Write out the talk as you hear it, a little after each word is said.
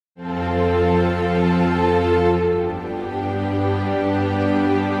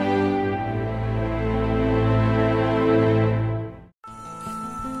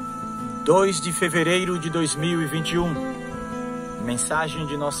2 de fevereiro de 2021, mensagem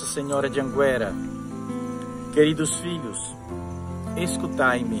de Nossa Senhora de Anguera. Queridos filhos,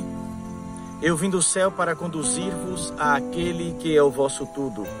 escutai-me. Eu vim do céu para conduzir-vos àquele que é o vosso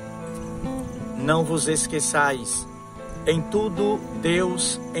tudo. Não vos esqueçais, em tudo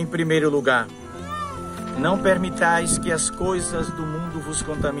Deus em primeiro lugar. Não permitais que as coisas do mundo vos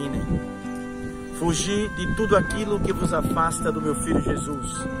contaminem. Fugi de tudo aquilo que vos afasta do meu Filho Jesus.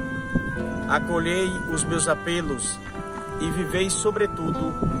 Acolhei os meus apelos e vivei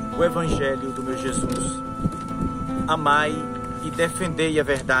sobretudo o Evangelho do meu Jesus. Amai e defendei a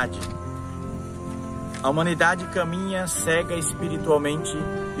verdade. A humanidade caminha cega espiritualmente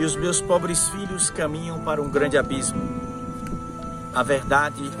e os meus pobres filhos caminham para um grande abismo. A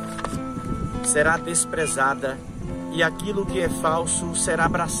verdade será desprezada e aquilo que é falso será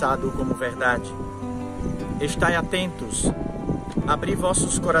abraçado como verdade. Estai atentos, abri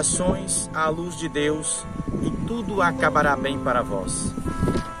vossos corações à luz de Deus e tudo acabará bem para vós.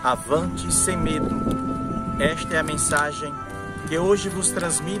 Avante sem medo. Esta é a mensagem que hoje vos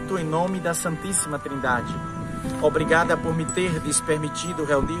transmito em nome da Santíssima Trindade. Obrigada por me terdes permitido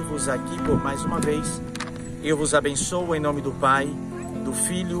reunir-vos aqui por mais uma vez. Eu vos abençoo em nome do Pai, do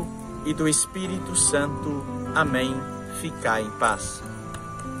Filho e do Espírito Santo. Amém. Ficai em paz.